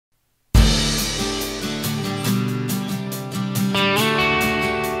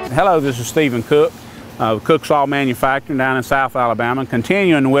Hello, this is Stephen Cook, Cook Saw Manufacturing down in South Alabama.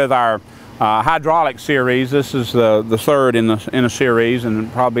 Continuing with our hydraulic series. This is the third in a series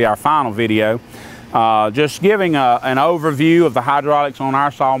and probably our final video. Just giving an overview of the hydraulics on our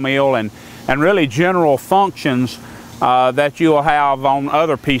sawmill and really general functions that you'll have on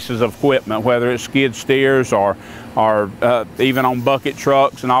other pieces of equipment, whether it's skid steers or even on bucket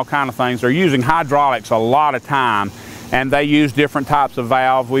trucks and all kind of things. They're using hydraulics a lot of time, and they use different types of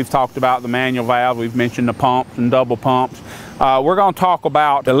valves. We've talked about the manual valve, we've mentioned the pumps and double pumps. We're going to talk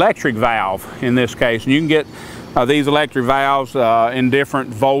about the electric valve in this case, and you can get these electric valves in different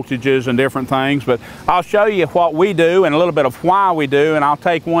voltages and different things, but I'll show you what we do and a little bit of why we do, and I'll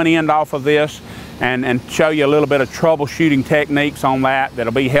take one end off of this and show you a little bit of troubleshooting techniques on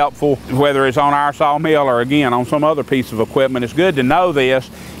that'll be helpful, whether it's on our sawmill or again on some other piece of equipment. It's good to know this,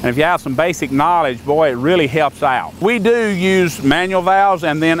 and if you have some basic knowledge, boy, it really helps out. We do use manual valves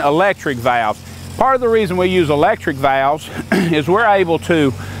and then electric valves. Part of the reason we use electric valves is we're able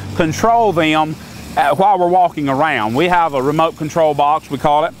to control them while we're walking around. We have a remote control box, we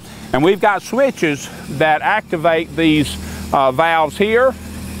call it, and we've got switches that activate these valves here,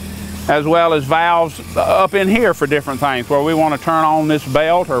 as well as valves up in here for different things, where we want to turn on this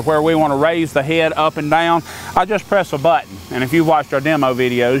belt or where we want to raise the head up and down. I just press a button, and if you've watched our demo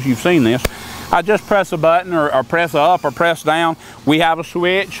videos, you've seen this. I just press a button or press up or press down. We have a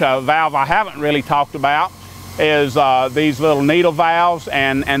switch. A valve I haven't really talked about is these little needle valves,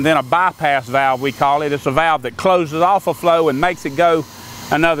 and then a bypass valve, we call it. It's a valve that closes off a flow and makes it go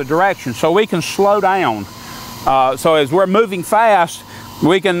another direction, so we can slow down. So as we're moving fast,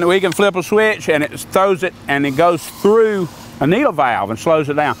 we can flip a switch and it throws it, and it goes through a needle valve and slows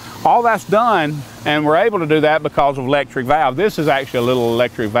it down. All that's done, and we're able to do that because of electric valve. This is actually a little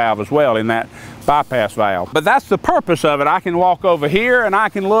electric valve as well in that bypass valve. But that's the purpose of it. I can walk over here and I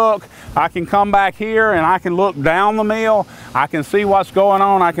can look. I can come back here and I can look down the mill. I can see what's going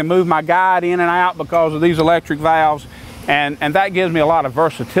on. I can move my guide in and out because of these electric valves. And that gives me a lot of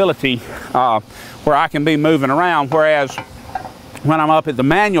versatility where I can be moving around, whereas when I'm up at the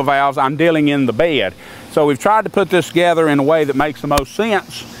manual valves, I'm dealing in the bed. So we've tried to put this together in a way that makes the most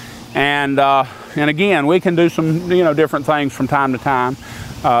sense. And again, we can do some different things from time to time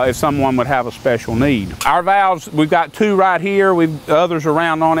if someone would have a special need. Our valves, we've got two right here. We've others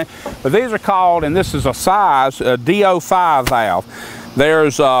around on it, but these are called, and this is a size, a Do5 valve.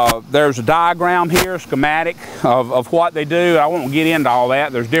 There's a diagram here, schematic of what they do. I won't get into all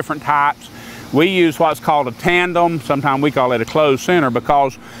that. There's different types. We use what's called a tandem. Sometimes we call it a closed center,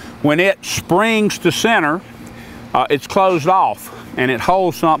 because when it springs to center, it's closed off and it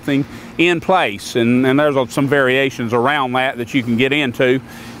holds something in place. And there's some variations around that you can get into,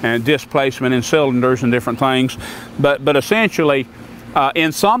 and displacement in cylinders and different things. But essentially,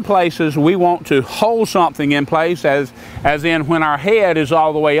 in some places we want to hold something in place, as in when our head is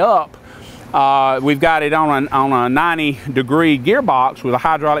all the way up. We've got it on a 90-degree gearbox with a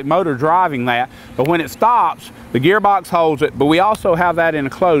hydraulic motor driving that, but when it stops, the gearbox holds it, but we also have that in a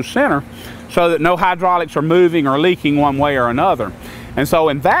closed center so that no hydraulics are moving or leaking one way or another. And so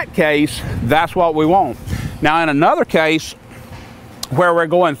in that case, that's what we want. Now in another case, where we're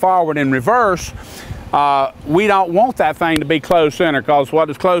going forward in reverse, we don't want that thing to be closed center, because what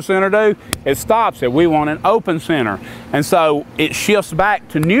does closed center do? It stops it. We want an open center. And so it shifts back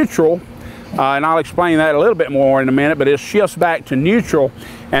to neutral. And I'll explain that a little bit more in a minute, but it shifts back to neutral,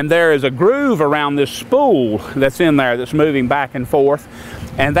 and there is a groove around this spool that's in there that's moving back and forth,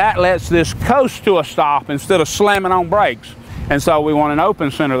 and that lets this coast to a stop instead of slamming on brakes. And so we want an open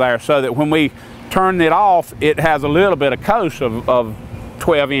center there, so that when we turn it off, it has a little bit of coast of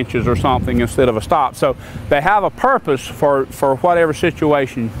 12 inches or something instead of a stop. So they have a purpose for whatever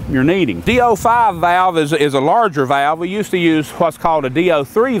situation you're needing. Do5 valve is a larger valve. We used to use what's called a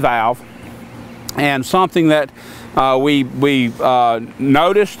Do3 valve. And something that we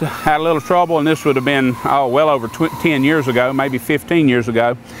noticed, had a little trouble, and this would have been well over 10 years ago, maybe 15 years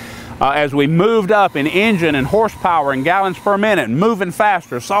ago, as we moved up in engine and horsepower and gallons per minute, moving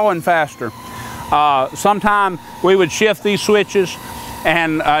faster, sawing faster. Sometime we would shift these switches,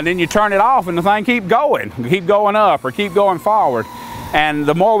 and then you turn it off and the thing keep going up or keep going forward. And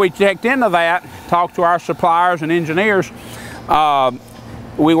the more we checked into that, talked to our suppliers and engineers,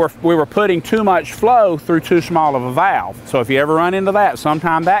 we were putting too much flow through too small of a valve. So if you ever run into that,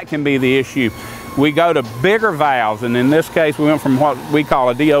 sometimes that can be the issue. We go to bigger valves, and in this case we went from what we call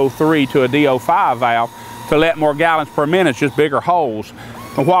a Do3 to a Do5 valve to let more gallons per minute, just bigger holes.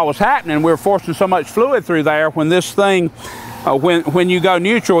 And what was happening, we were forcing so much fluid through there. When this thing, when you go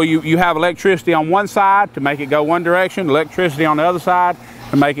neutral, you have electricity on one side to make it go one direction, electricity on the other side,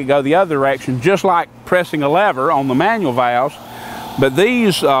 to make it go the other direction, just like pressing a lever on the manual valves. But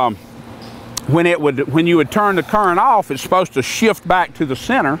these, when you would turn the current off, it's supposed to shift back to the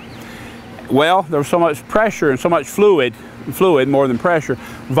center. Well, there was so much pressure and so much fluid more than pressure,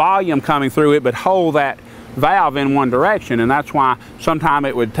 volume coming through it, but hold that valve in one direction, and that's why sometimes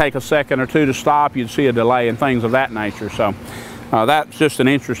it would take a second or two to stop. You'd see a delay and things of that nature. So that's just an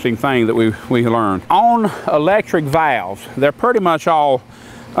interesting thing that we learned. On electric valves, they're pretty much all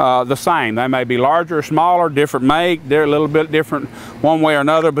the same. They may be larger or smaller, different make, they're a little bit different one way or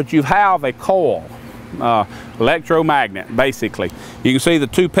another, but you have a coil, electromagnet, basically. You can see the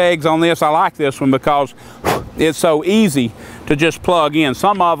two pegs on this. I like this one because it's so easy to just plug in.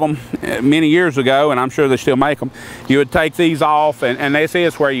 Some of them, many years ago, and I'm sure they still make them, you would take these off, and this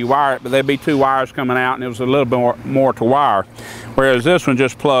is where you wire it, but there'd be two wires coming out, and it was a little bit more to wire. Whereas this one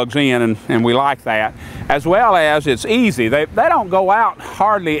just plugs in, and we like that. As well as it's easy. They don't go out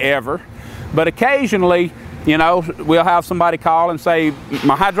hardly ever, but occasionally, you know, we'll have somebody call and say,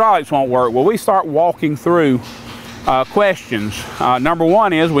 my hydraulics won't work. Well, we start walking through questions. Number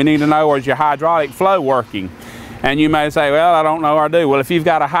one is we need to know, is your hydraulic flow working? And you may say, well, I don't know, or I do. Well, if you've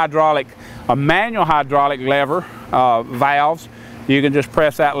got a manual hydraulic lever, valves, you can just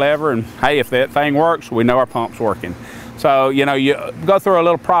press that lever, and hey, if that thing works, we know our pump's working. So, you know, you go through a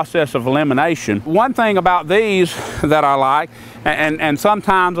little process of elimination. One thing about these that I like, and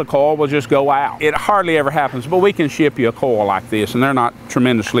sometimes a coil will just go out. It hardly ever happens, but we can ship you a coil like this, and they're not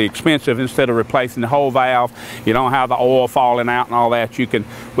tremendously expensive. Instead of replacing the whole valve, you don't have the oil falling out and all that. We can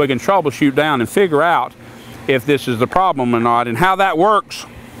troubleshoot down and figure out if this is the problem or not. And how that works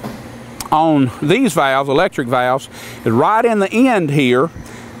on these valves, electric valves, is right in the end here,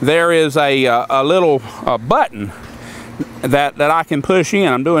 there is a little button that I can push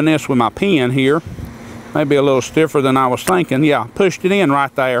in. I'm doing this with my pen here. Maybe a little stiffer than I was thinking. Yeah, pushed it in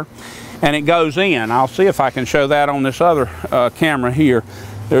right there, and it goes in. I'll see if I can show that on this other camera here.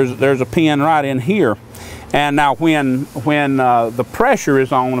 There's a pin right in here. And now when the pressure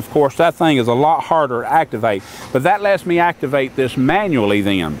is on, of course, that thing is a lot harder to activate. But that lets me activate this manually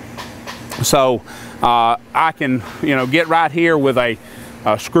then. So I can, you know, get right here with a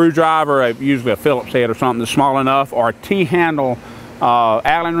screwdriver, usually a Phillips head or something that's small enough, or a T-handle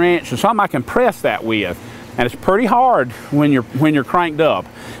Allen wrench, and something I can press that with. And it's pretty hard when you're cranked up.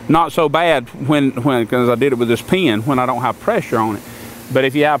 Not so bad because I did it with this pen when I don't have pressure on it. But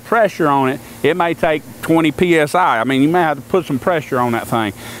if you have pressure on it, it may take 20 psi. I mean, you may have to put some pressure on that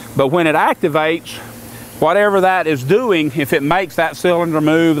thing. But when it activates, whatever that is doing, if it makes that cylinder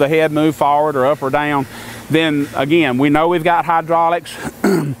move, the head move forward or up or down, then again, we know we've got hydraulics,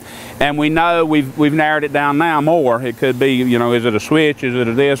 and we know we've narrowed it down now more. It could be, you know, is it a switch, is it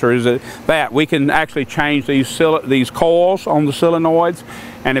a this, or is it that? We can actually change these coils on the solenoids,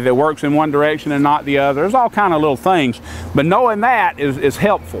 and if it works in one direction and not the other, there's all kind of little things. But knowing that is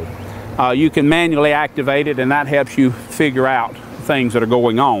helpful. You can manually activate it, and that helps you figure out things that are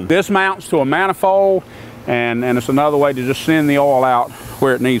going on. This mounts to a manifold, and it's another way to just send the oil out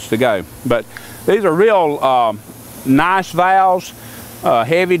where it needs to go. But these are real nice valves,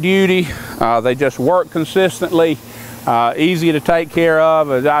 heavy duty. They just work consistently, easy to take care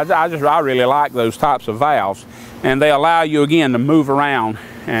of. I really like those types of valves, and they allow you again to move around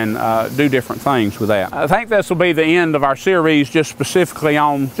and do different things with that. I think this will be the end of our series, just specifically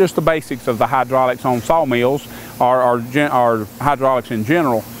on just the basics of the hydraulics on sawmills or hydraulics in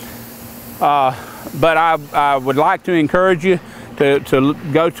general. But I would like to encourage you to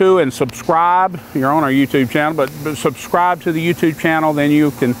go to and subscribe. You're on our YouTube channel, but subscribe to the YouTube channel, then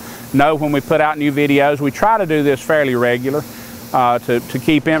you can know when we put out new videos. We try to do this fairly regular to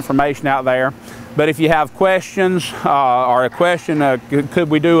keep information out there. But if you have questions or a question, could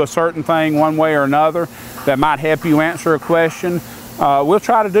we do a certain thing one way or another that might help you answer a question, we'll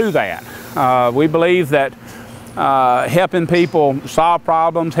try to do that. We believe that helping people solve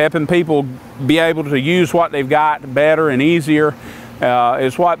problems, helping people be able to use what they've got better and easier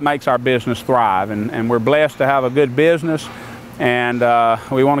is what makes our business thrive. And we're blessed to have a good business, and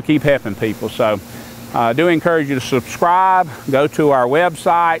we want to keep helping people. So I do encourage you to subscribe, go to our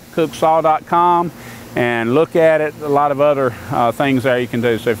website, cooksaw.com, and look at it. A lot of other things there you can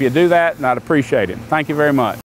do. So if you do that, I'd appreciate it. Thank you very much.